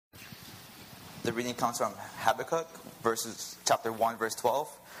The reading comes from Habakkuk, chapter 1, verse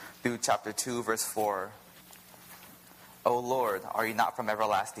 12, through chapter 2, verse 4. O Lord, are you not from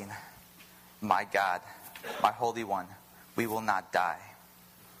everlasting? My God, my Holy One, we will not die.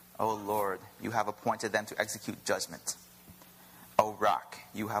 O Lord, you have appointed them to execute judgment. O Rock,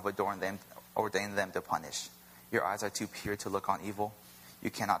 you have ordained them to punish. Your eyes are too pure to look on evil.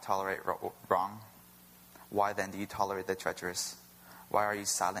 You cannot tolerate wrong. Why then do you tolerate the treacherous? Why are you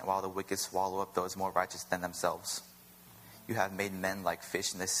silent while the wicked swallow up those more righteous than themselves? You have made men like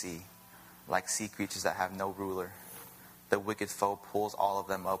fish in the sea, like sea creatures that have no ruler. The wicked foe pulls all of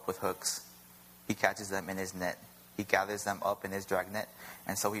them up with hooks. He catches them in his net. He gathers them up in his dragnet,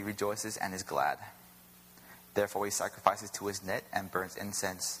 and so he rejoices and is glad. Therefore he sacrifices to his net and burns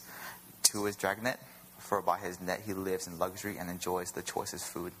incense to his dragnet, for by his net he lives in luxury and enjoys the choicest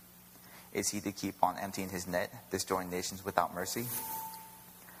food. Is he to keep on emptying his net, destroying nations without mercy?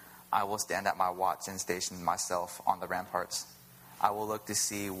 I will stand at my watch and station myself on the ramparts. I will look to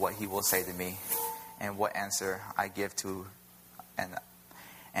see what he will say to me, and what answer I give to,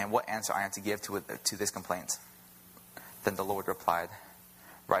 and what answer I am to give to this complaint. Then the Lord replied,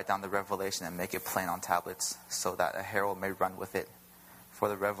 write down the revelation and make it plain on tablets, so that a herald may run with it. For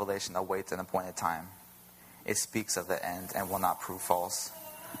the revelation awaits an appointed time. It speaks of the end and will not prove false.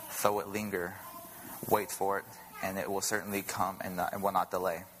 Though it linger, wait for it, and it will certainly come and will not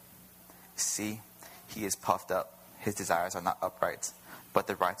delay. See, he is puffed up. His desires are not upright, but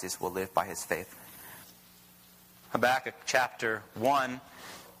the righteous will live by his faith. Habakkuk chapter 1,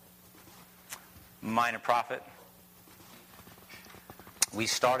 minor prophet. We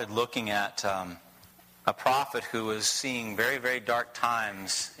started looking at a prophet who was seeing very, very dark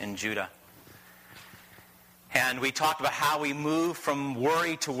times in Judah. And we talked about how we move from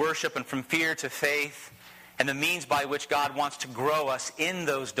worry to worship and from fear to faith, and the means by which God wants to grow us in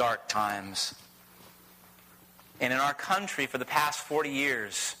those dark times. And in our country for the past 40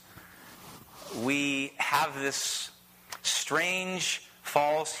 years, we have this strange,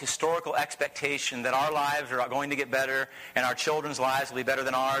 false, historical expectation that our lives are going to get better and our children's lives will be better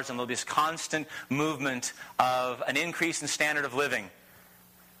than ours, and there'll be this constant movement of an increase in standard of living.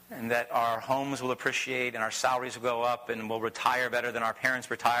 And that our homes will appreciate and our salaries will go up and we'll retire better than our parents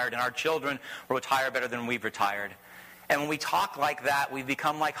retired and our children will retire better than we've retired. And when we talk like that, we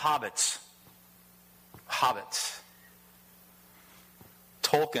become like hobbits. Hobbits.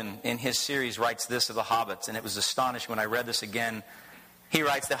 Tolkien, in his series, writes this of the hobbits, and it was astonishing when I read this again. He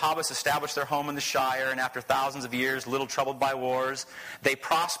writes, the hobbits established their home in the Shire, and after thousands of years, little troubled by wars, they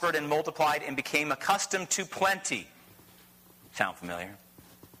prospered and multiplied and became accustomed to plenty. Sound familiar?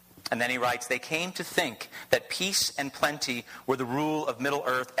 And then he writes, they came to think that peace and plenty were the rule of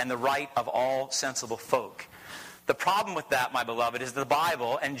Middle-earth and the right of all sensible folk. The problem with that, my beloved, is the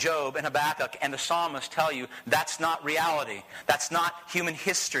Bible and Job and Habakkuk and the psalmist tell you that's not reality. That's not human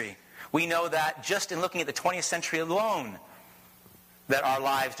history. We know that just in looking at the 20th century alone, that our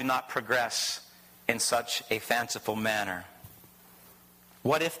lives do not progress in such a fanciful manner.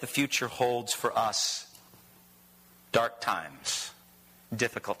 What if the future holds for us dark times?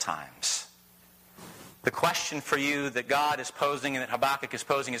 Difficult times. The question for you that God is posing and that Habakkuk is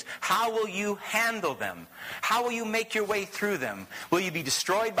posing is, how will you handle them? How will you make your way through them? Will you be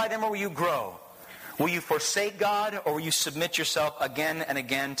destroyed by them or will you grow? Will you forsake God or will you submit yourself again and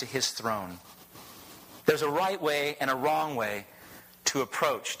again to His throne? There's a right way and a wrong way to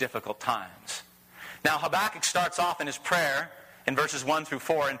approach difficult times. Now Habakkuk starts off in his prayer in verses 1 through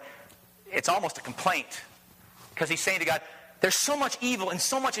 4, and it's almost a complaint. Because he's saying to God, there's so much evil and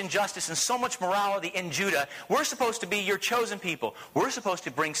so much injustice and so much morality in Judah. We're supposed to be your chosen people. We're supposed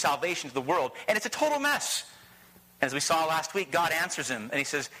to bring salvation to the world. And it's a total mess. As we saw last week, God answers him. And he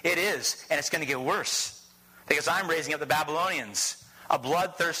says, it is. And it's going to get worse. Because I'm raising up the Babylonians. A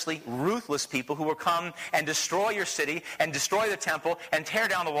bloodthirsty, ruthless people who will come and destroy your city and destroy the temple and tear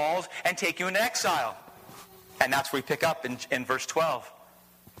down the walls and take you into exile. And that's where we pick up in verse 12.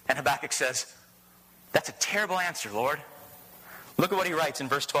 And Habakkuk says, that's a terrible answer, Lord. Look at what he writes in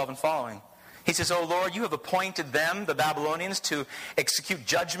verse 12 and following. He says, O Lord, you have appointed them, the Babylonians, to execute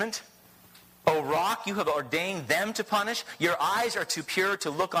judgment. O Rock, you have ordained them to punish. Your eyes are too pure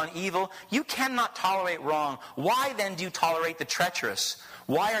to look on evil. You cannot tolerate wrong. Why then do you tolerate the treacherous?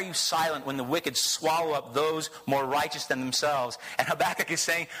 Why are you silent when the wicked swallow up those more righteous than themselves? And Habakkuk is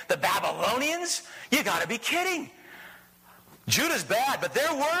saying, the Babylonians? You got to be kidding. Judah's bad, but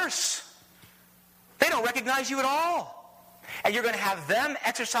they're worse. They don't recognize you at all. And you're going to have them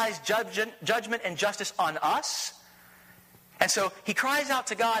exercise judgment and justice on us? And so he cries out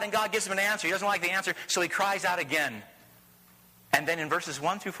to God, and God gives him an answer. He doesn't like the answer, so he cries out again. And then in verses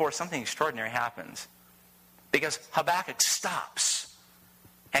 1 through 4, something extraordinary happens. Because Habakkuk stops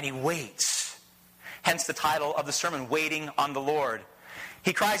and he waits. Hence the title of the sermon, Waiting on the Lord.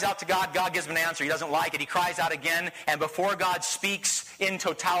 He cries out to God. God gives him an answer. He doesn't like it. He cries out again. And before God speaks in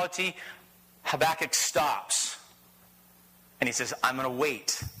totality, Habakkuk stops. And he says, I'm going to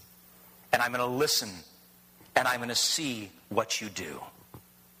wait. And I'm going to listen. And I'm going to see what you do.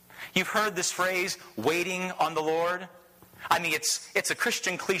 You've heard this phrase, waiting on the Lord. I mean, it's a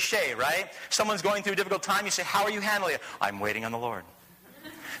Christian cliche, right? Someone's going through a difficult time. You say, how are you handling it? I'm waiting on the Lord.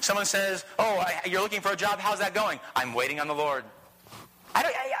 Someone says, you're looking for a job. How's that going? I'm waiting on the Lord.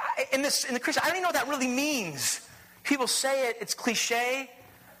 In the Christian, I don't even know what that really means. People say it. It's cliche.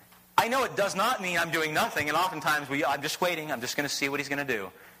 I know it does not mean I'm doing nothing. And oftentimes, I'm just waiting. I'm just going to see what he's going to do.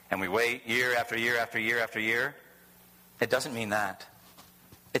 And we wait year after year after year after year. It doesn't mean that.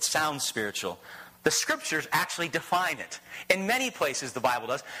 It sounds spiritual. The Scriptures actually define it. In many places the Bible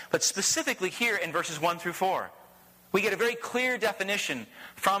does, but specifically here in verses 1 through 4. We get a very clear definition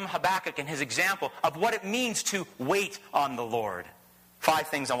from Habakkuk and his example of what it means to wait on the Lord. 5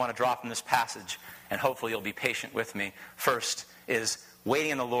 things I want to draw from this passage, and hopefully you'll be patient with me. First is,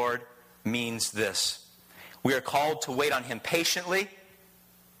 waiting on the Lord means this. We are called to wait on Him patiently,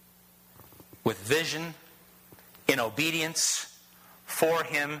 with vision, in obedience, for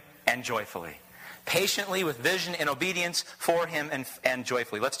Him, and joyfully. Patiently, with vision, in obedience, for Him, and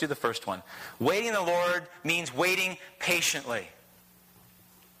joyfully. Let's do the first one. Waiting on the Lord means waiting patiently.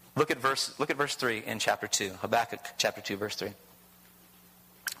 Look at verse 3 in chapter 2. Habakkuk chapter 2, verse 3.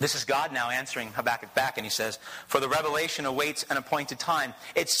 This is God now answering Habakkuk back, and he says, for the revelation awaits an appointed time.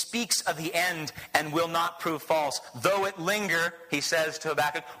 It speaks of the end and will not prove false. Though it linger, he says to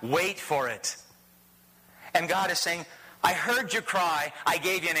Habakkuk, wait for it. And God is saying, I heard your cry, I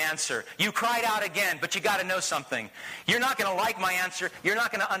gave you an answer. You cried out again, but you got to know something. You're not going to like my answer, you're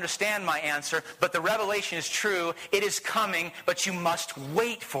not going to understand my answer, but the revelation is true, it is coming, but you must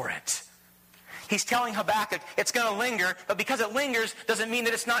wait for it. He's telling Habakkuk, it's going to linger, but because it lingers doesn't mean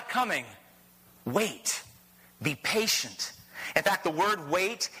that it's not coming. Wait. Be patient. In fact, the word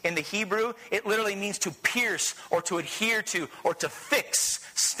wait in the Hebrew, it literally means to pierce or to adhere to or to fix,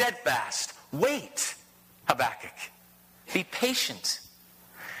 steadfast. Wait, Habakkuk. Be patient.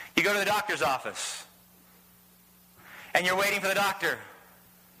 You go to the doctor's office and you're waiting for the doctor.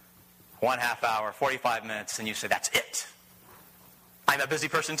 1/2 hour, 45 minutes, and you say, that's it. I'm a busy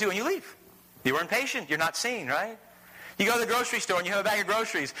person too, and you leave. You weren't patient. You're not seen, right? You go to the grocery store and you have a bag of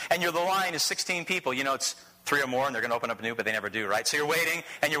groceries and the line is 16 people. You know it's 3 or more and they're going to open up a new, but they never do, right? So you're waiting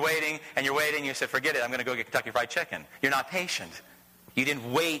and you're waiting and you're waiting. You say, forget it. I'm going to go get Kentucky Fried Chicken. You're not patient. You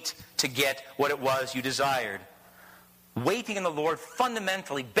didn't wait to get what it was you desired. Waiting in the Lord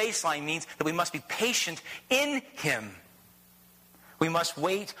fundamentally, baseline, means that we must be patient in Him. We must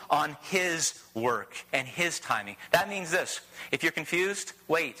wait on His work and His timing. That means this. If you're confused,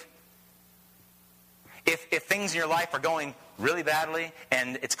 wait. If things in your life are going really badly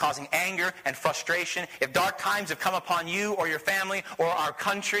and it's causing anger and frustration, if dark times have come upon you or your family or our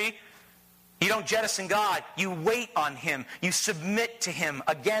country, you don't jettison God. You wait on Him. You submit to Him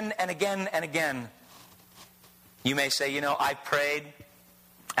again and again and again. You may say, I prayed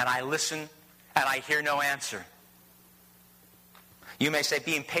and I listen and I hear no answer. You may say,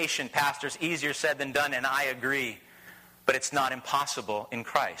 being patient, Pastor, is easier said than done, and I agree. But it's not impossible in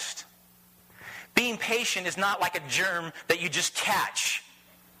Christ. Being patient is not like a germ that you just catch.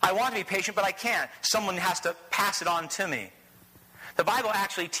 I want to be patient, but I can't. Someone has to pass it on to me. The Bible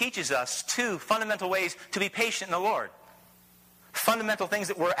actually teaches us 2 fundamental ways to be patient in the Lord. Fundamental things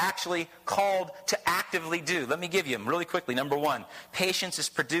that we're actually called to actively do. Let me give you them really quickly. Number 1, patience is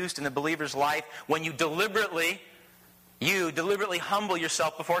produced in the believer's life when you deliberately humble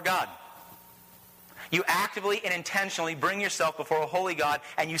yourself before God. You actively and intentionally bring yourself before a holy God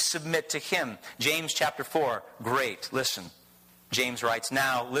and you submit to Him. James chapter 4, great. Listen. James writes,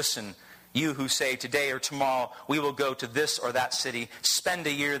 now listen, you who say today or tomorrow we will go to this or that city, spend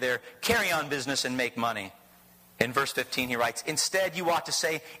a year there, carry on business and make money. In verse 15 he writes, instead you ought to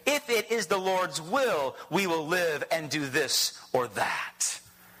say, if it is the Lord's will, we will live and do this or that.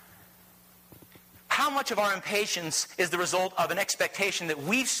 How much of our impatience is the result of an expectation that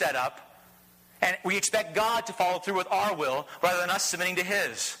we've set up, and we expect God to follow through with our will rather than us submitting to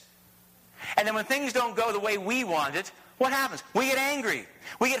His? And then when things don't go the way we want it, what happens? We get angry.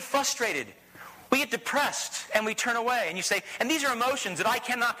 We get frustrated. We get depressed, and we turn away. And you say, and these are emotions that I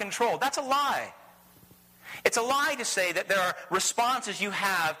cannot control. That's a lie. It's a lie to say that there are responses you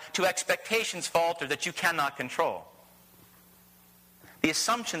have to expectations falter that you cannot control. The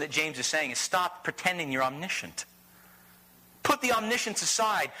assumption that James is saying is stop pretending you're omniscient. Put the omniscience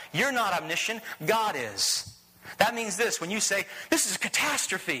aside. You're not omniscient. God is. That means this. When you say, this is a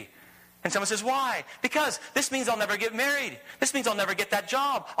catastrophe, and someone says, why? Because this means I'll never get married. This means I'll never get that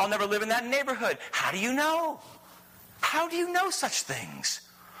job. I'll never live in that neighborhood. How do you know? How do you know such things?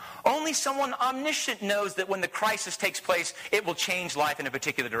 Only someone omniscient knows that when the crisis takes place, it will change life in a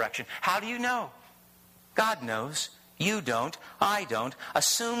particular direction. How do you know? God knows. You don't. I don't.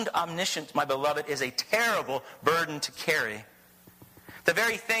 Assumed omniscience, my beloved, is a terrible burden to carry. The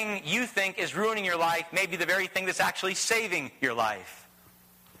very thing you think is ruining your life may be the very thing that's actually saving your life.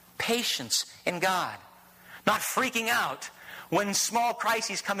 Patience in God. Not freaking out when small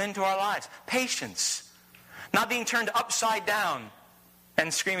crises come into our lives. Patience. Not being turned upside down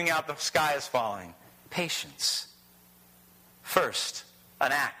and screaming out the sky is falling. Patience. First,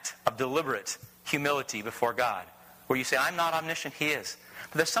 an act of deliberate humility before God, where you say, I'm not omniscient, He is.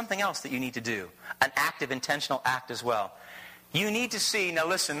 But there's something else that you need to do. An active, intentional act as well. You need to see, now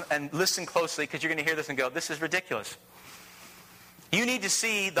listen, and listen closely, because you're going to hear this and go, this is ridiculous. You need to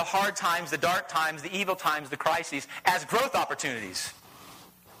see the hard times, the dark times, the evil times, the crises as growth opportunities.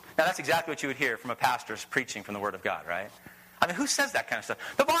 Now that's exactly what you would hear from a pastor's preaching from the Word of God, right? I mean, who says that kind of stuff?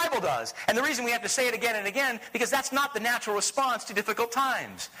 The Bible does. And the reason we have to say it again and again, because that's not the natural response to difficult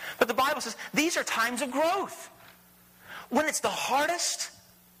times. But the Bible says these are times of growth. When it's the hardest,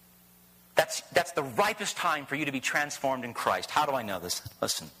 that's the ripest time for you to be transformed in Christ. How do I know this?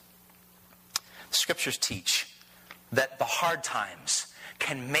 Listen. The Scriptures teach that the hard times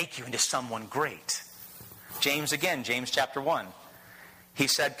can make you into someone great. James chapter 1. He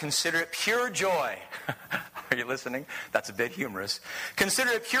said, consider it pure joy. Are you listening? That's a bit humorous.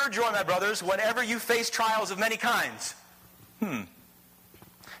 Consider it pure joy, my brothers, whenever you face trials of many kinds.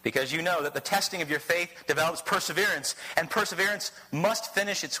 Because you know that the testing of your faith develops perseverance. And perseverance must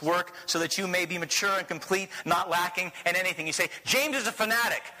finish its work so that you may be mature and complete, not lacking in anything. You say, James is a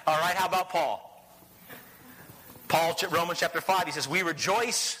fanatic. All right, how about Paul? Romans chapter 5, he says, we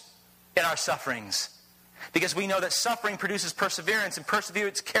rejoice in our sufferings because we know that suffering produces perseverance, and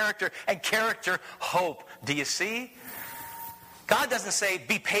perseverance character, and character hope. Do you see? God doesn't say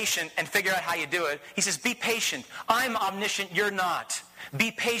be patient and figure out how you do it. He says be patient. I'm omniscient, you're not.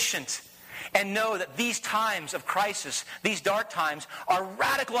 Be patient and know that these times of crisis, these dark times, are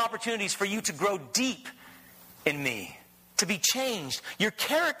radical opportunities for you to grow deep in me, to be changed, your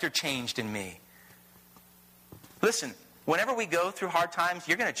character changed in me. Listen, whenever we go through hard times,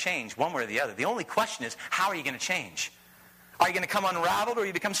 you're going to change one way or the other. The only question is, how are you going to change? Are you going to come unraveled or will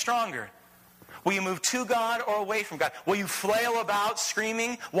you become stronger? Will you move to God or away from God? Will you flail about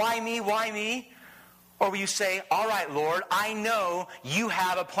screaming, why me, why me? Or will you say, all right, Lord, I know you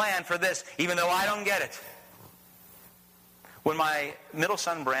have a plan for this, even though I don't get it. When my middle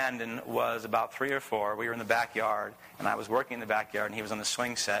son, Brandon, was about 3 or 4, we were in the backyard, and I was working in the backyard, and he was on the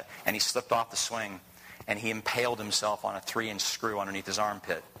swing set, and he slipped off the swing. And he impaled himself on a 3-inch screw underneath his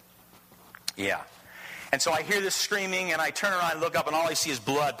armpit. Yeah. And so I hear this screaming, and I turn around and look up, and all I see is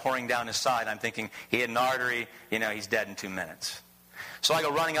blood pouring down his side. I'm thinking, he had an artery, he's dead in 2 minutes. So I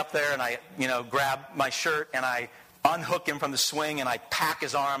go running up there, and I, grab my shirt, and I unhook him from the swing, and I pack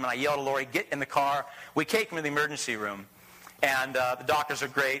his arm, and I yell to Lori, get in the car. We take him to the emergency room, and the doctors are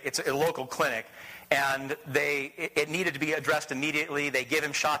great. It's a local clinic. And it needed to be addressed immediately. They give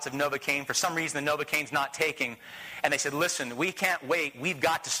him shots of Novocaine. For some reason, the Novocaine's not taking. And they said, listen, we can't wait. We've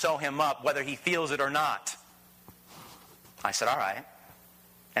got to sew him up, whether he feels it or not. I said, all right.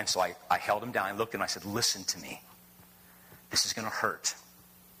 And so I held him down. I looked at him. I said, listen to me. This is going to hurt.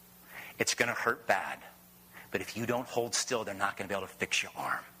 It's going to hurt bad. But if you don't hold still, they're not going to be able to fix your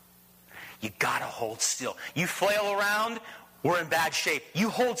arm. You got to hold still. You flail around, we're in bad shape. You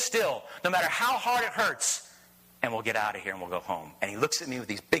hold still, no matter how hard it hurts, and we'll get out of here and we'll go home. And he looks at me with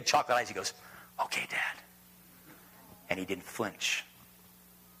these big chocolate eyes. He goes, okay, Dad. And he didn't flinch.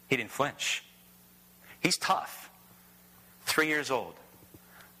 He didn't flinch. He's tough. 3 years old.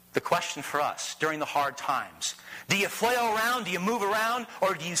 The question for us during the hard times, do you flail around, do you move around,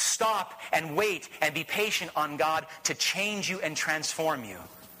 or do you stop and wait and be patient on God to change you and transform you?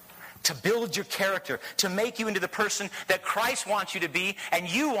 To build your character, to make you into the person that Christ wants you to be and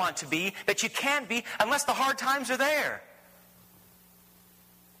you want to be, that you can't be unless the hard times are there.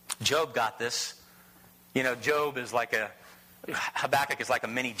 Job got this. Job is Habakkuk is like a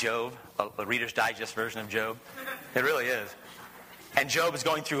mini Job, a Reader's Digest version of Job. It really is. And Job is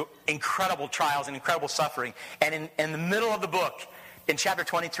going through incredible trials and incredible suffering. And in the middle of the book, in chapter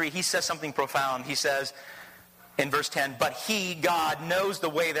 23, he says something profound. He says, in verse 10, but he, God, knows the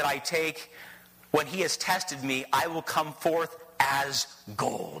way that I take. When he has tested me, I will come forth as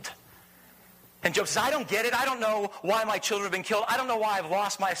gold. And Job says, I don't get it. I don't know why my children have been killed. I don't know why I've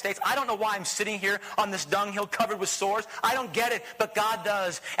lost my estates. I don't know why I'm sitting here on this dunghill covered with sores. I don't get it, but God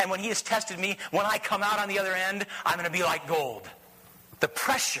does. And when he has tested me, when I come out on the other end, I'm going to be like gold. The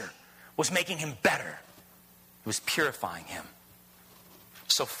pressure was making him better. It was purifying him.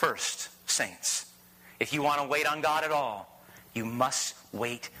 So first, saints, if you want to wait on God at all, you must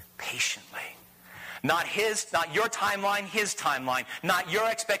wait patiently. Not your timeline, his timeline. Not your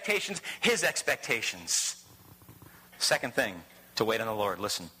expectations, his expectations. Second thing, to wait on the Lord.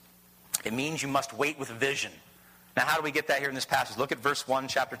 Listen, it means you must wait with vision. Now, how do we get that here in this passage? Look at verse 1,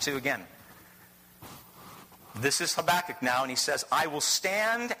 chapter 2 again. This is Habakkuk now, and he says, I will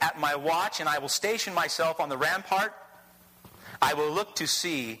stand at my watch, and I will station myself on the rampart. I will look to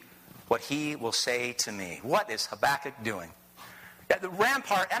see what he will say to me. What is Habakkuk doing? The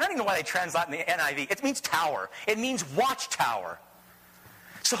rampart, I don't even know why they translate in the NIV. It means tower. It means watchtower.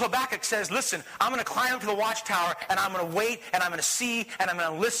 So Habakkuk says, listen, I'm going to climb up to the watchtower, and I'm going to wait, and I'm going to see, and I'm going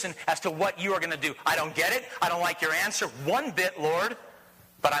to listen as to what you are going to do. I don't get it. I don't like your answer one bit, Lord,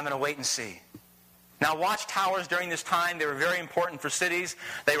 but I'm going to wait and see. Now, watchtowers during this time, they were very important for cities.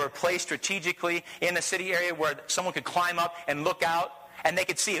 They were placed strategically in a city area where someone could climb up and look out, and they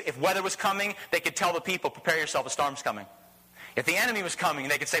could see if weather was coming, they could tell the people, prepare yourself, a storm's coming. If the enemy was coming,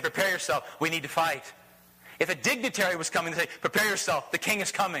 they could say, prepare yourself, we need to fight. If a dignitary was coming, they say, prepare yourself, the king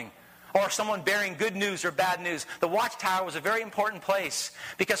is coming. Or someone bearing good news or bad news. The watchtower was a very important place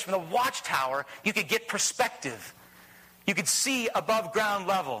because from the watchtower, you could get perspective. You could see above ground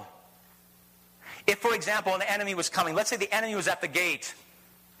level. If, for example, an enemy was coming, let's say the enemy was at the gate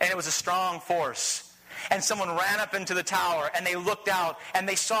and it was a strong force. And someone ran up into the tower and they looked out and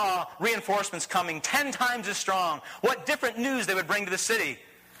they saw reinforcements coming 10 times as strong. What different news they would bring to the city?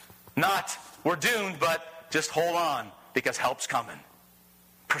 Not, we're doomed, but just hold on because help's coming.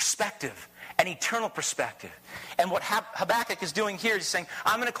 Perspective, an eternal perspective. And what Habakkuk is doing here is saying,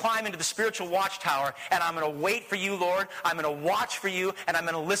 I'm going to climb into the spiritual watchtower and I'm going to wait for you, Lord. I'm going to watch for you and I'm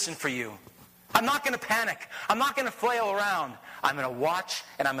going to listen for you. I'm not going to panic. I'm not going to flail around. I'm going to watch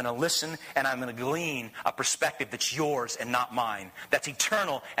and I'm going to listen and I'm going to glean a perspective that's yours and not mine. That's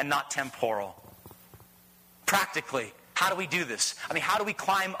eternal and not temporal. Practically, how do we do this? I mean, how do we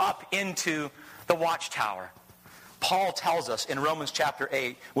climb up into the watchtower? Paul tells us in Romans chapter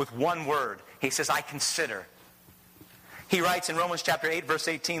 8 with one word. He says, I consider. He writes in Romans chapter 8 verse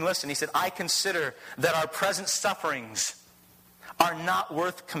 18, listen, he said, I consider that our present sufferings are not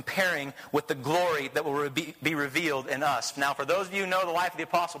worth comparing with the glory that will be revealed in us. Now, for those of you who know the life of the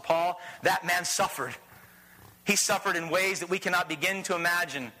Apostle Paul, that man suffered. He suffered in ways that we cannot begin to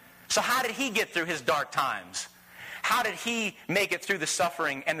imagine. So how did he get through his dark times? How did he make it through the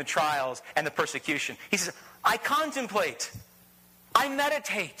suffering and the trials and the persecution? He says, I contemplate. I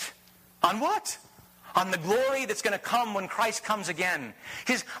meditate. On what? On the glory that's going to come when Christ comes again.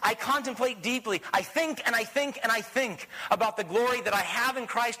 He says, I contemplate deeply. I think and I think and I think about the glory that I have in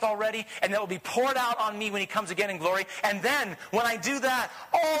Christ already and that will be poured out on me when he comes again in glory. And then, when I do that,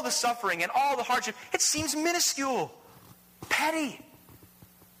 all the suffering and all the hardship, it seems minuscule, petty.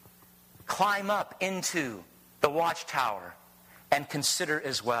 Climb up into the watchtower and consider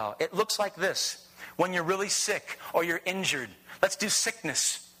as well. It looks like this. When you're really sick or you're injured, let's do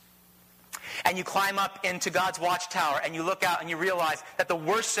sickness. And you climb up into God's watchtower and you look out and you realize that the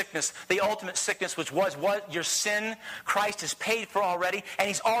worst sickness, the ultimate sickness, which was your sin, Christ has paid for already and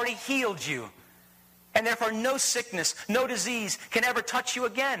he's already healed you. And therefore no sickness, no disease can ever touch you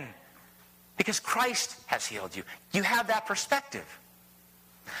again because Christ has healed you. You have that perspective.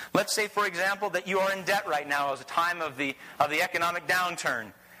 Let's say, for example, that you are in debt right now as a time of the economic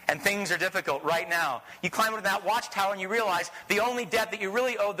downturn. And things are difficult right now. You climb into that watchtower and you realize the only debt that you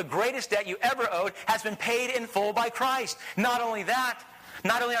really owed, the greatest debt you ever owed, has been paid in full by Christ. Not only that,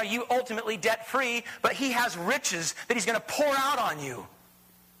 not only are you ultimately debt-free, but he has riches that he's going to pour out on you.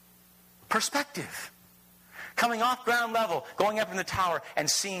 Perspective. Coming off ground level, going up in the tower and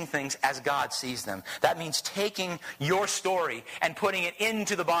seeing things as God sees them. That means taking your story and putting it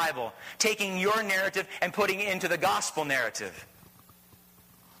into the Bible. Taking your narrative and putting it into the gospel narrative.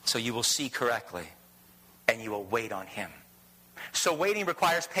 So you will see correctly, and you will wait on him. So waiting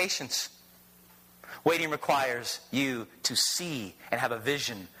requires patience. Waiting requires you to see and have a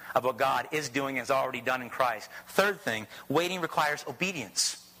vision of what God is doing and has already done in Christ. Third thing, waiting requires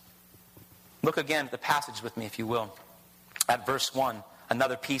obedience. Look again at the passage with me, if you will. At verse 1,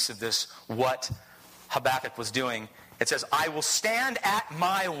 another piece of this, what Habakkuk was doing. It says, I will stand at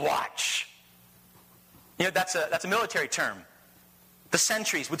my watch. You know, that's a military term. The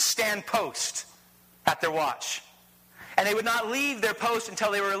sentries would stand post at their watch. And they would not leave their post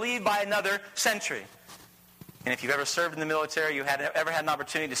until they were relieved by another sentry. And if you've ever served in the military, you ever had an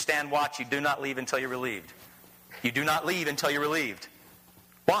opportunity to stand watch, you do not leave until you're relieved. You do not leave until you're relieved.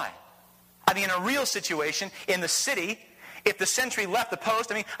 Why? I mean, in a real situation, in the city, if the sentry left the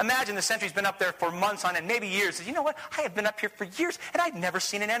post, I mean, imagine the sentry's been up there for months on end, maybe years. Says, you know what? I have been up here for years, and I've never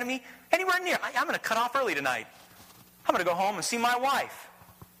seen an enemy anywhere near. I'm going to cut off early tonight. I'm going to go home and see my wife.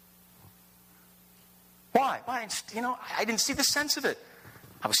 Why? Why? You know, I didn't see the sense of it.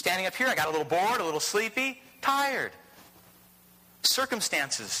 I was standing up here. I got a little bored, a little sleepy, tired.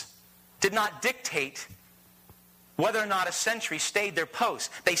 Circumstances did not dictate whether or not a sentry stayed their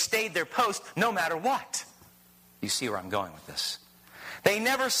post. They stayed their post no matter what. You see where I'm going with this. They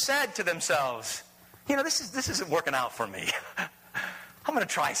never said to themselves, you know, this isn't working out for me. I'm going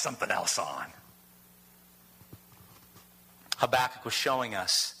to try something else on. Habakkuk was showing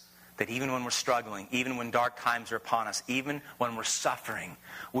us that even when we're struggling, even when dark times are upon us, even when we're suffering,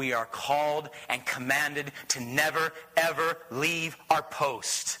 we are called and commanded to never, ever leave our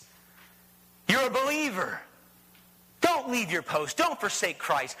post. You're a believer. Don't leave your post. Don't forsake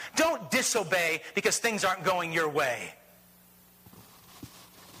Christ. Don't disobey because things aren't going your way.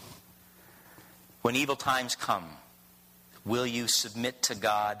 When evil times come, will you submit to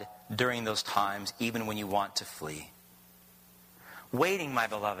God during those times, even when you want to flee? Waiting, my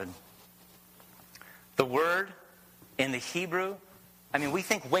beloved. The word in the Hebrew, I mean, we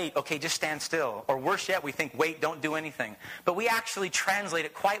think wait, okay, just stand still. Or worse yet, we think wait, don't do anything. But we actually translate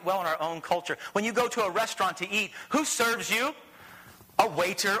it quite well in our own culture. When you go to a restaurant to eat, who serves you? A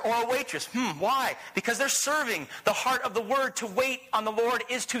waiter or a waitress. Why? Because they're serving. The heart of the word to wait on the Lord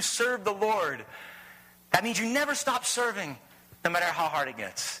is to serve the Lord. That means you never stop serving, no matter how hard it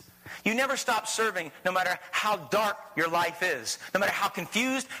gets. You never stop serving no matter how dark your life is. No matter how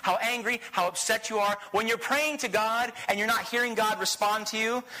confused, how angry, how upset you are. When you're praying to God and you're not hearing God respond to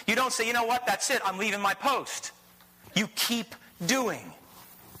you, you don't say, you know what, that's it, I'm leaving my post. You keep doing.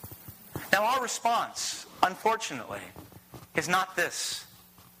 Now our response, unfortunately, is not this.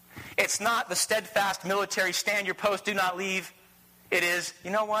 It's not the steadfast military, stand your post, do not leave. It is,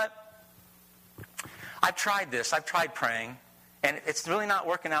 you know what? I've tried this. I've tried praying. And it's really not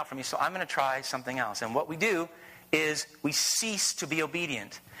working out for me, so I'm going to try something else. And what we do is we cease to be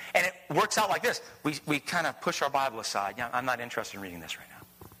obedient. And it works out like this. We kind of push our Bible aside. Yeah, I'm not interested in reading this right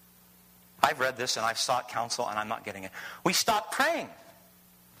now. I've read this and I've sought counsel and I'm not getting it. We stop praying.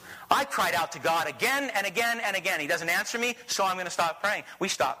 I cried out to God again and again and again. He doesn't answer me, so I'm going to stop praying. We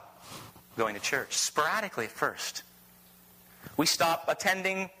stop going to church, sporadically at first. We stop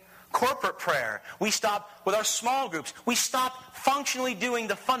attending corporate prayer. We stop with our small groups. We stop functionally doing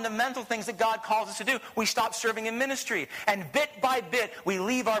the fundamental things that God calls us to do. We stop serving in ministry. And bit by bit, we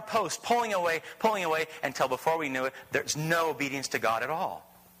leave our post, pulling away, until before we knew it, there's no obedience to God at all.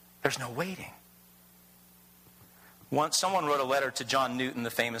 There's no waiting. Once someone wrote a letter to John Newton, the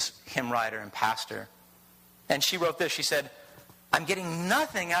famous hymn writer and pastor. And she wrote this. She said, I'm getting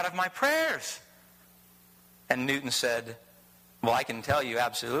nothing out of my prayers. And Newton said, well, I can tell you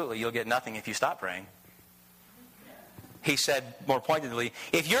absolutely you'll get nothing if you stop praying. He said more pointedly,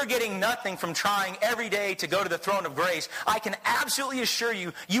 if you're getting nothing from trying every day to go to the throne of grace, I can absolutely assure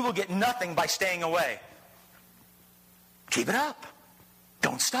you, you will get nothing by staying away. Keep it up.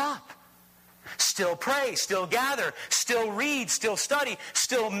 Don't stop. Still pray, still gather, still read, still study,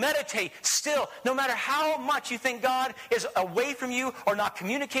 still meditate, still. No matter how much you think God is away from you or not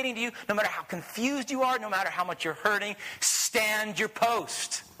communicating to you, no matter how confused you are, no matter how much you're hurting, stand your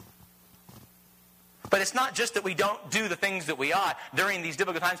post. But it's not just that we don't do the things that we ought during these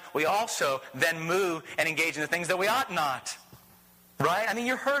difficult times. We also then move and engage in the things that we ought not. Right? I mean,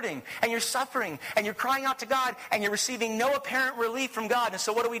 you're hurting, and you're suffering, and you're crying out to God, and you're receiving no apparent relief from God. And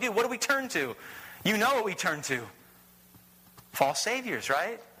so what do we do? What do we turn to? You know what we turn to. False saviors,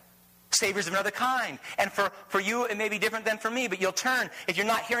 right? Saviors of another kind. And for you, it may be different than for me, but you'll turn. If you're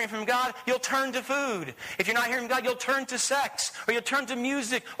not hearing from God, you'll turn to food. If you're not hearing from God, you'll turn to sex, or you'll turn to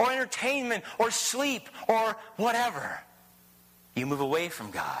music, or entertainment, or sleep, or whatever. You move away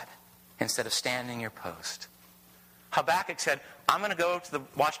from God instead of standing your post. Habakkuk said, I'm going to go to the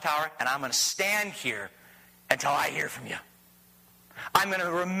watchtower and I'm going to stand here until I hear from you. I'm going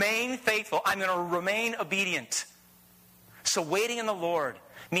to remain faithful. I'm going to remain obedient. So waiting in the Lord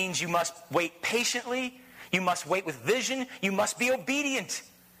means you must wait patiently. You must wait with vision. You must be obedient.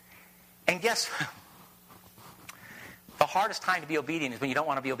 And guess, the hardest time to be obedient is when you don't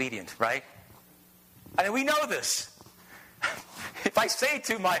want to be obedient, right? I mean, we know this. If I say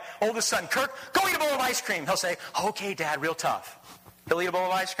to my oldest son, Kirk, go eat a bowl of ice cream, he'll say, okay, Dad, real tough. He'll eat a bowl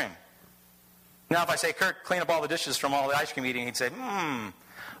of ice cream. Now, if I say, Kirk, clean up all the dishes from all the ice cream eating, he'd say,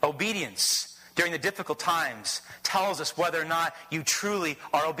 obedience during the difficult times tells us whether or not you truly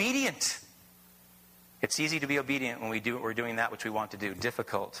are obedient. It's easy to be obedient when we're doing that which we want to do.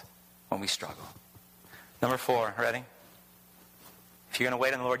 Difficult when we struggle. Number 4, ready? If you're going to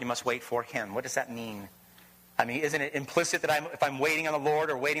wait on the Lord, you must wait for Him. What does that mean? I mean, isn't it implicit that if I'm waiting on the Lord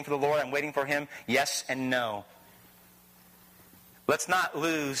or waiting for the Lord, I'm waiting for Him? Yes and no. Let's not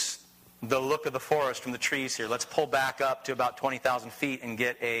lose the look of the forest from the trees here. Let's pull back up to about 20,000 feet and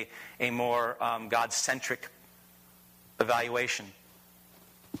get a more God-centric evaluation.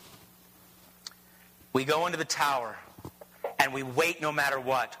 We go into the tower and we wait no matter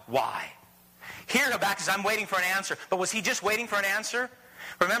what. Why? Here Habakkuk says, I'm waiting for an answer. But was he just waiting for an answer?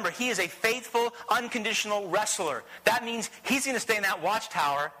 Remember, he is a faithful, unconditional wrestler. That means he's going to stay in that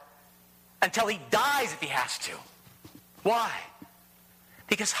watchtower until he dies if he has to. Why?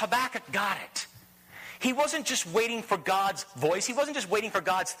 Because Habakkuk got it. He wasn't just waiting for God's voice. He wasn't just waiting for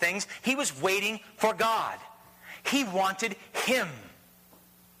God's things. He was waiting for God. He wanted Him.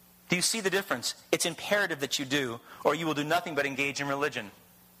 Do you see the difference? It's imperative that you do, or you will do nothing but engage in religion.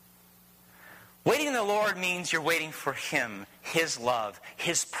 Waiting on the Lord means you're waiting for Him, His love,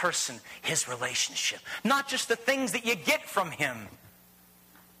 His person, His relationship. Not just the things that you get from Him.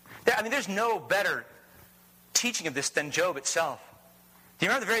 There's no better teaching of this than Job itself. Do you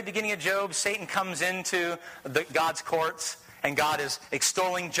remember the very beginning of Job? Satan comes into God's courts, and God is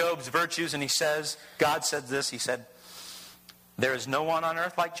extolling Job's virtues, and God said this, He said, there is no one on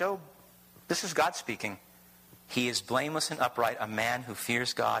earth like Job. This is God speaking. He is blameless and upright, a man who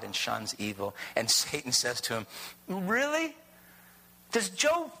fears God and shuns evil. And Satan says to him, really? Does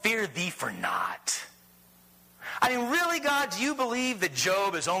Job fear thee for naught? Really, God, do you believe that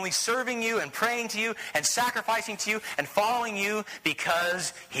Job is only serving you and praying to you and sacrificing to you and following you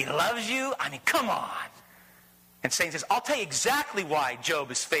because he loves you? Come on. And Satan says, I'll tell you exactly why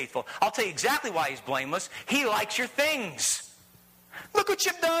Job is faithful. I'll tell you exactly why he's blameless. He likes your things. Look what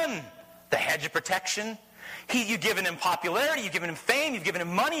you've done. The hedge of protection. You've given him popularity. You've given him fame. You've given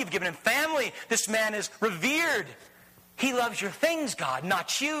him money. You've given him family. This man is revered. He loves your things, God,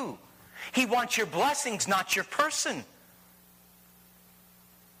 not you. He wants your blessings, not your person.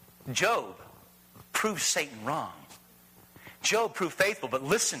 Job proved Satan wrong. Job proved faithful, but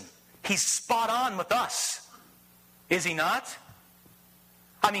listen, he's spot on with us. Is he not?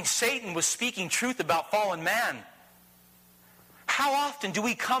 Satan was speaking truth about fallen man. How often do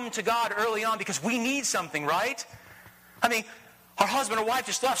we come to God early on because we need something, right? Our husband or wife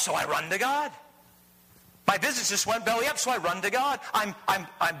just left, so I run to God. My business just went belly up, so I run to God. I'm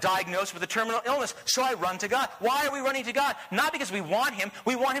diagnosed with a terminal illness, so I run to God. Why are we running to God? Not because we want Him.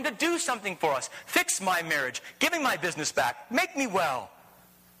 We want Him to do something for us. Fix my marriage. Give me my business back. Make me well.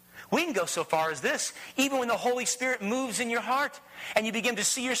 We can go so far as this. Even when the Holy Spirit moves in your heart and you begin to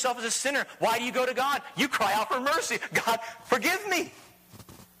see yourself as a sinner, why do you go to God? You cry out for mercy. God, forgive me.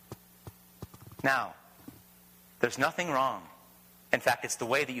 Now, there's nothing wrong. In fact, it's the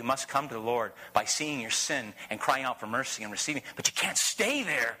way that you must come to the Lord, by seeing your sin and crying out for mercy and receiving. But you can't stay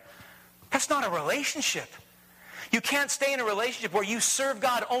there. That's not a relationship. You can't stay in a relationship where you serve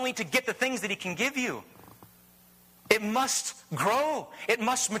God only to get the things that He can give you. It must grow. It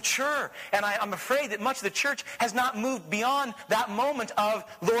must mature. And I'm afraid that much of the church has not moved beyond that moment of,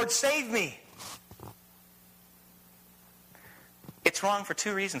 Lord, save me. It's wrong for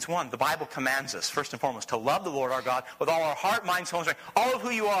two reasons. One, the Bible commands us, first and foremost, to love the Lord our God with all our heart, mind, soul, and strength. All of who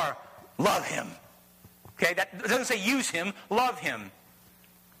you are, love Him. Okay, that doesn't say use Him, love Him.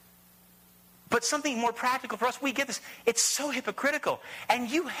 But something more practical for us, we get this. It's so hypocritical, and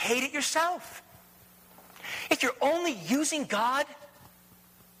you hate it yourself. If you're only using God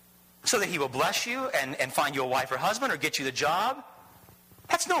so that He will bless you and find you a wife or husband or get you the job,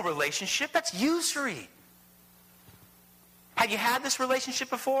 that's no relationship. That's usury. Have you had this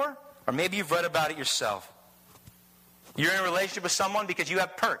relationship before? Or maybe you've read about it yourself. You're in a relationship with someone because you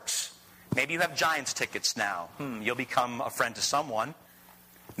have perks. Maybe you have Giants tickets now. You'll become a friend to someone.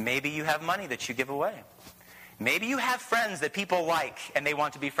 Maybe you have money that you give away. Maybe you have friends that people like and they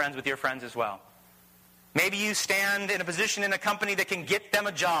want to be friends with your friends as well. Maybe you stand in a position in a company that can get them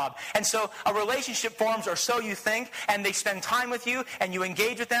a job. And so a relationship forms, or so you think, and they spend time with you and you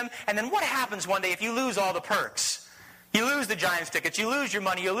engage with them. And then what happens one day if you lose all the perks? You lose the Giants tickets, you lose your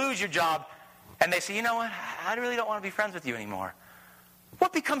money, you lose your job, and they say, you know what, I really don't want to be friends with you anymore.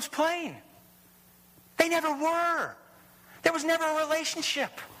 What becomes plain? They never were. There was never a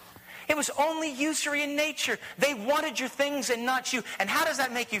relationship. It was only usury in nature. They wanted your things and not you. And how does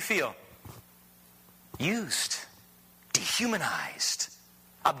that make you feel? Used, dehumanized,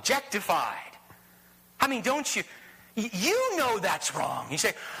 objectified. I mean, don't you? You know that's wrong. You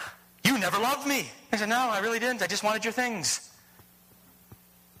say, you never loved me. I said, no, I really didn't. I just wanted your things.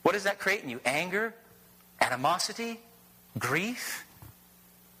 What does that create in you? Anger? Animosity? Grief?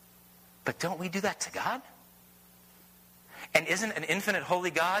 But don't we do that to God? And isn't an infinite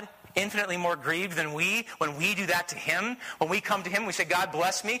holy God infinitely more grieved than we when we do that to Him? When we come to Him, we say, God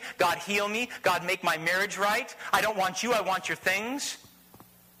bless me, God heal me, God make my marriage right. I don't want you, I want your things.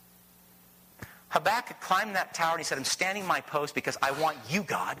 Habakkuk climbed that tower and he said, I'm standing my post because I want you,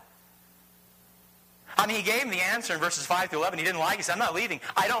 God. I mean, he gave him the answer in verses 5 through 11. He didn't like it. He said, I'm not leaving.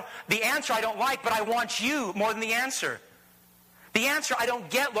 The answer I don't like, but I want you more than the answer. The answer I don't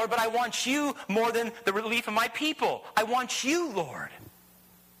get, Lord, but I want you more than the relief of my people. I want you, Lord.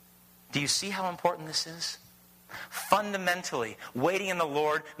 Do you see how important this is? Fundamentally, waiting in the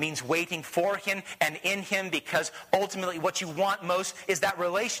Lord means waiting for Him and in Him, because ultimately what you want most is that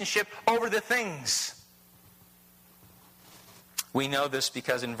relationship over the things. We know this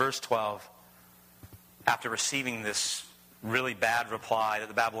because in verse 12, after receiving this really bad reply that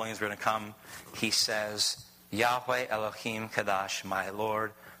the Babylonians were going to come, he says, Yahweh Elohim Kadash, my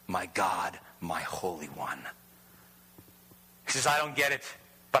Lord, my God, my Holy One. He says, I don't get it,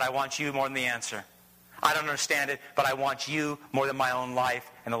 but I want you more than the answer. I don't understand it, but I want you more than my own life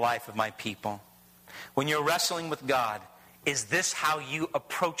and the life of my people. When you're wrestling with God, is this how you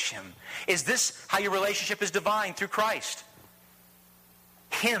approach Him? Is this how your relationship is divine through Christ?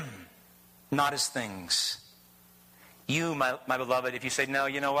 Him, not His things. You, my beloved, if you say, no,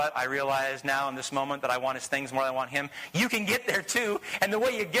 you know what? I realize now in this moment that I want His things more than I want Him. You can get there too. And the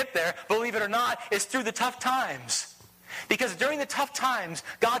way you get there, believe it or not, is through the tough times. Because during the tough times,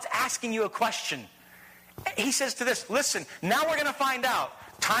 God's asking you a question. He says to this, listen, now we're going to find out.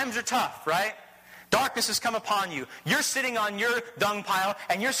 Times are tough, right? Darkness has come upon you. You're sitting on your dung pile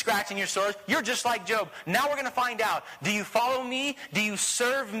and you're scratching your sores. You're just like Job. Now we're going to find out. Do you follow me? Do you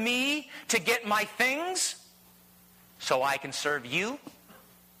serve me to get my things so I can serve you?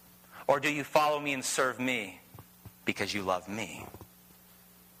 Or do you follow me and serve me because you love me?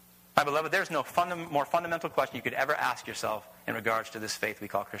 My beloved, there's no more fundamental question you could ever ask yourself in regards to this faith we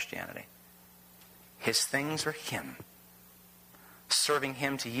call Christianity. His things are Him. Serving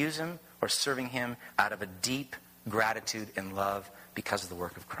Him to use Him, or serving Him out of a deep gratitude and love because of the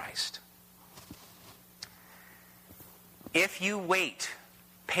work of Christ. If you wait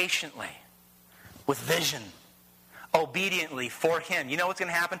patiently, with vision, obediently for Him, you know what's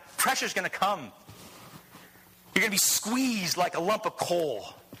going to happen? Pressure's going to come. You're going to be squeezed like a lump of coal.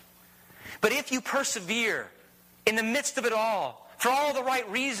 But if you persevere in the midst of it all, for all the right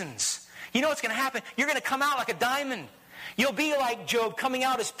reasons, you know what's going to happen? You're going to come out like a diamond. You'll be like Job, coming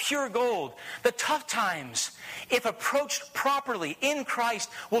out as pure gold. The tough times, if approached properly in Christ,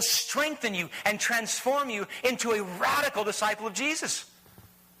 will strengthen you and transform you into a radical disciple of Jesus.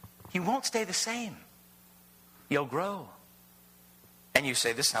 You won't stay the same. You'll grow. And you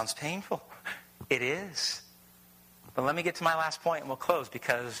say, this sounds painful. It is. But let me get to my last point and we'll close,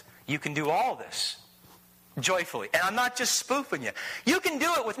 because you can do all this joyfully. And I'm not just spoofing you. You can do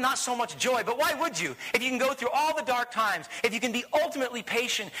it with not so much joy, but why would you? If you can go through all the dark times, if you can be ultimately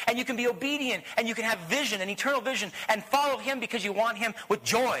patient, and you can be obedient, and you can have vision, and eternal vision, and follow Him because you want Him with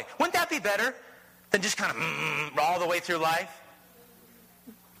joy. Wouldn't that be better than just kind of all the way through life?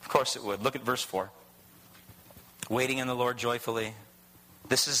 Of course it would. Look at verse 4. Waiting in the Lord joyfully.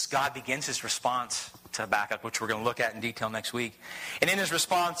 This is, God begins His response to Habakkuk, which we're going to look at in detail next week. And in his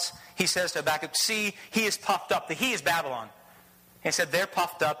response, he says to Habakkuk, see, he is puffed up. The he is Babylon. And he said, they're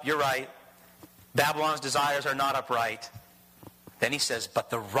puffed up. You're right. Babylon's desires are not upright. Then he says, but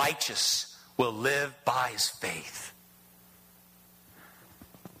the righteous will live by his faith.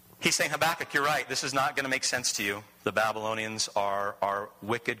 He's saying, Habakkuk, you're right. This is not going to make sense to you. The Babylonians are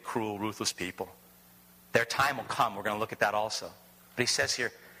wicked, cruel, ruthless people. Their time will come. We're going to look at that also. But he says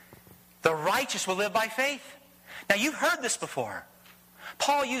here, the righteous will live by faith. Now, you've heard this before.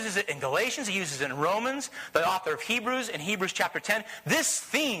 Paul uses it in Galatians. He uses it in Romans. The author of Hebrews, in Hebrews chapter 10. This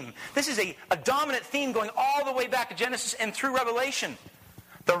theme, this is a dominant theme going all the way back to Genesis and through Revelation.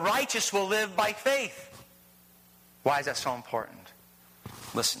 The righteous will live by faith. Why is that so important?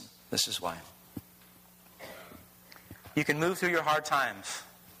 Listen, this is why. You can move through your hard times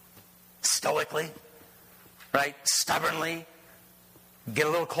stoically, right? Stubbornly. Get a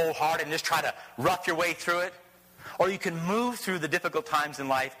little cold-hearted and just try to rough your way through it. Or you can move through the difficult times in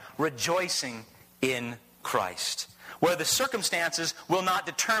life rejoicing in Christ, where the circumstances will not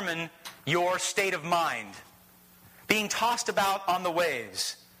determine your state of mind, being tossed about on the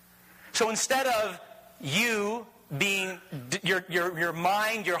waves. So instead of you your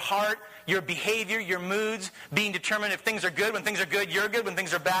mind, your heart, your behavior, your moods being determined if things are good. When things are good, you're good. When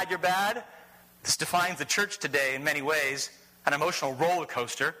things are bad, you're bad. This defines the church today in many ways, an emotional roller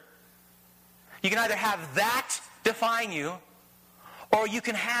coaster. You can either have that define you, or you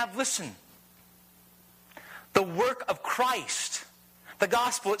can have, listen, the work of Christ, the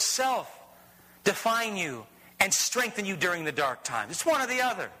gospel itself, define you and strengthen you during the dark times. It's one or the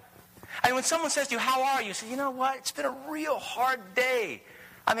other. And when someone says to you, how are you? You say, you know what? It's been a real hard day.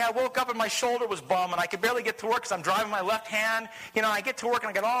 I mean, I woke up and my shoulder was bum and I could barely get to work because I'm driving my left hand. You know, I get to work and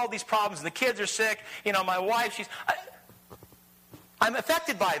I got all these problems and the kids are sick. You know, my wife, I'm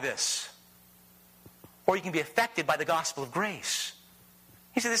affected by this. Or you can be affected by the gospel of grace.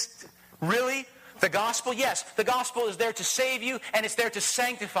 He said, really? The gospel? Yes. The gospel is there to save you and it's there to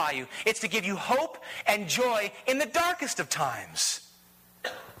sanctify you. It's to give you hope and joy in the darkest of times.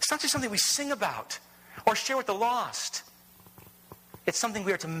 It's not just something we sing about or share with the lost. It's something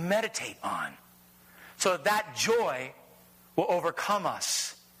we are to meditate on so that joy will overcome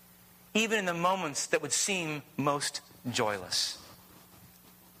us, even in the moments that would seem most joyless.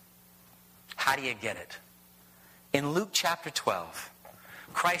 How do you get it? In Luke chapter 12,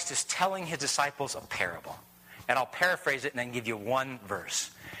 Christ is telling his disciples a parable. And I'll paraphrase it and then give you one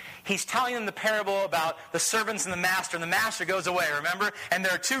verse. He's telling them the parable about the servants and the master goes away, remember? And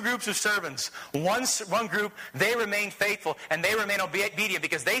there are two groups of servants. One group, they remain faithful and they remain obedient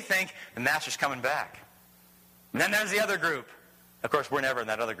because they think the master's coming back. And then there's the other group. Of course, we're never in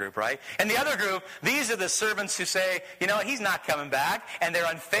that other group, right? And the other group, these are the servants who say, you know, he's not coming back. And they're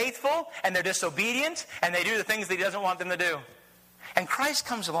unfaithful and they're disobedient and they do the things that he doesn't want them to do. And Christ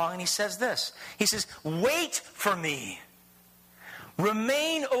comes along and he says this. He says, wait for me.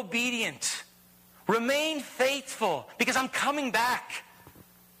 Remain obedient. Remain faithful because I'm coming back.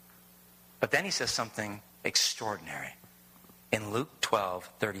 But then he says something extraordinary in Luke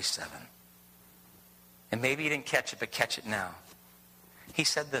 12:37. And maybe you didn't catch it, but catch it now. He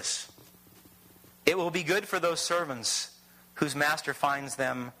said this. It will be good for those servants whose master finds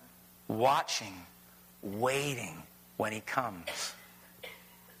them watching, waiting when he comes.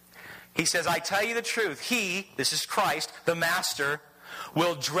 He says, I tell you the truth, he, this is Christ, the master,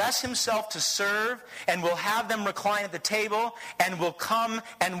 will dress himself to serve and will have them recline at the table and will come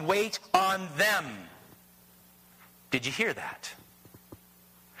and wait on them. Did you hear that?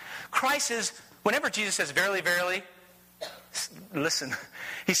 Christ says, whenever Jesus says, verily, verily, listen.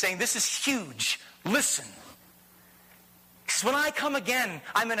 He's saying, this is huge. Listen. Because when I come again,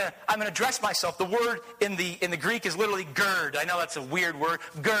 I'm gonna dress myself. The word in the Greek is literally gird. I know that's a weird word.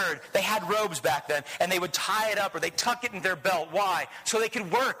 Gird. They had robes back then, and they would tie it up or they'd tuck it in their belt. Why? So they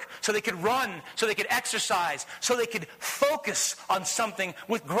could work, so they could run, so they could exercise, so they could focus on something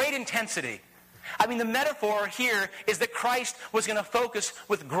with great intensity. I mean, the metaphor here is that Christ was going to focus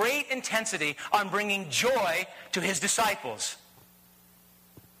with great intensity on bringing joy to his disciples.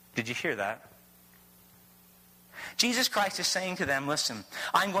 Did you hear that? Jesus Christ is saying to them, listen,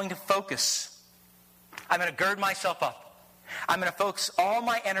 I'm going to focus. I'm going to gird myself up. I'm going to focus all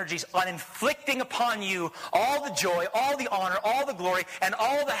my energies on inflicting upon you all the joy, all the honor, all the glory, and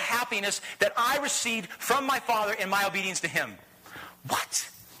all the happiness that I received from my Father in my obedience to him. What?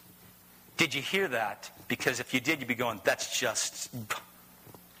 Did you hear that? Because if you did, you'd be going, that's just...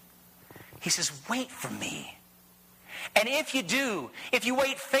 He says, wait for me. And if you do, if you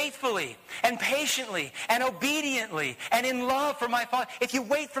wait faithfully and patiently and obediently and in love for my Father, if you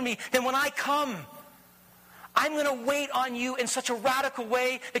wait for me, then when I come, I'm going to wait on you in such a radical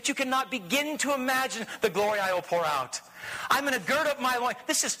way that you cannot begin to imagine the glory I will pour out. I'm going to gird up my loins.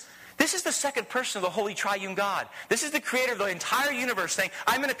 This is the second person of the Holy Triune God. This is the creator of the entire universe saying,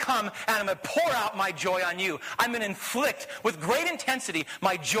 I'm going to come and I'm going to pour out my joy on you. I'm going to inflict with great intensity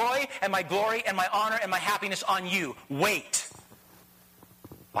my joy and my glory and my honor and my happiness on you. Wait.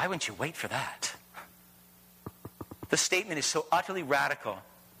 Why wouldn't you wait for that? The statement is so utterly radical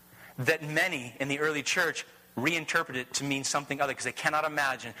that many in the early church reinterpret it to mean something other because they cannot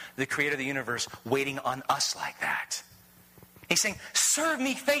imagine the creator of the universe waiting on us like that. He's saying, serve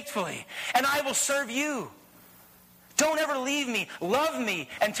me faithfully, and I will serve you. Don't ever leave me. Love me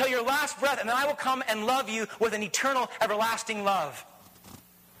until your last breath, and then I will come and love you with an eternal, everlasting love.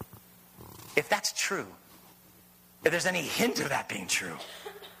 If that's true, if there's any hint of that being true,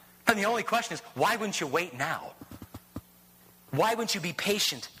 then the only question is, why wouldn't you wait now? Why wouldn't you be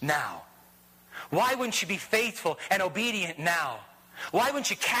patient now? Why wouldn't you be faithful and obedient now? Why wouldn't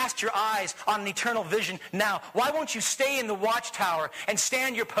you cast your eyes on an eternal vision now? Why won't you stay in the watchtower and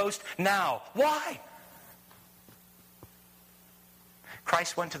stand your post now? Why?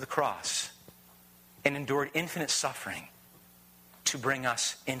 Christ went to the cross and endured infinite suffering to bring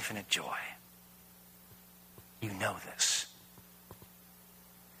us infinite joy. You know this.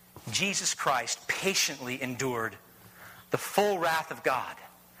 Jesus Christ patiently endured the full wrath of God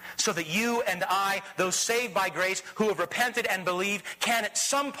so that you and I, those saved by grace, who have repented and believed, can at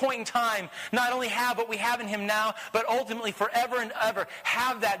some point in time not only have what we have in him now, but ultimately forever and ever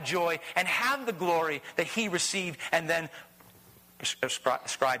have that joy and have the glory that he received and then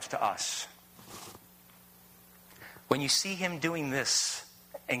ascribes to us. When you see him doing this,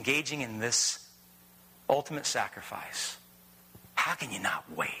 engaging in this ultimate sacrifice, how can you not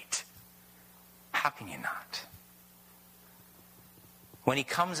wait? How can you not? When he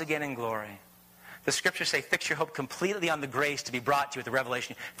comes again in glory, the scriptures say, fix your hope completely on the grace to be brought to you at the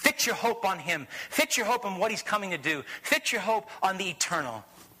revelation. Fix your hope on him. Fix your hope on what he's coming to do. Fix your hope on the eternal.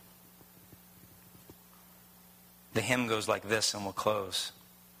 The hymn goes like this, and we'll close.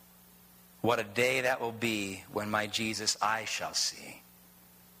 What a day that will be when my Jesus I shall see.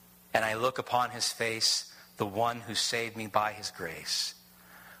 And I look upon his face, the one who saved me by his grace.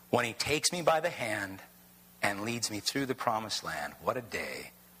 When he takes me by the hand and leads me through the promised land, what a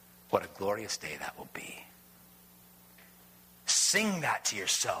day, what a glorious day that will be. Sing that to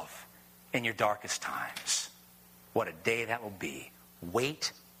yourself in your darkest times. What a day that will be.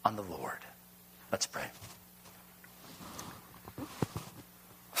 Wait on the Lord. Let's pray.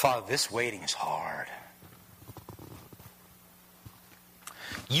 Father, this waiting is hard.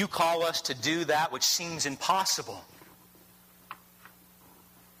 You call us to do that which seems impossible.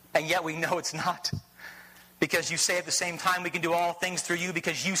 And yet we know it's not. Because you say at the same time we can do all things through you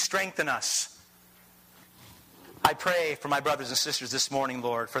because you strengthen us. I pray for my brothers and sisters this morning,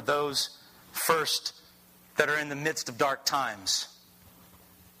 Lord, for those first that are in the midst of dark times,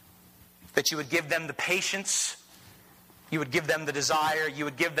 that you would give them the patience, you would give them the desire, you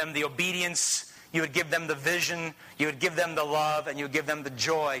would give them the obedience, you would give them the vision, you would give them the love, and you would give them the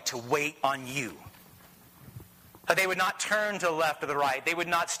joy to wait on you. That they would not turn to the left or the right. They would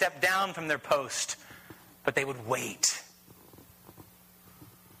not step down from their post, but they would wait.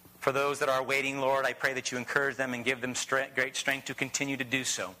 For those that are waiting, Lord, I pray that you encourage them and give them great strength to continue to do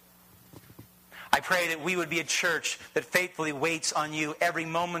so. I pray that we would be a church that faithfully waits on you every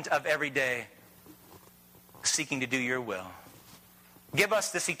moment of every day, seeking to do your will. Give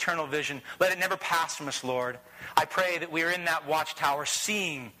us this eternal vision. Let it never pass from us, Lord. I pray that we are in that watchtower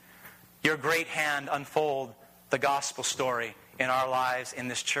seeing your great hand unfold the gospel story in our lives, in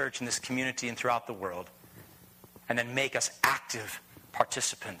this church, in this community, and throughout the world. And then make us active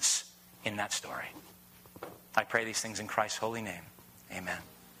participants in that story. I pray these things in Christ's holy name. Amen.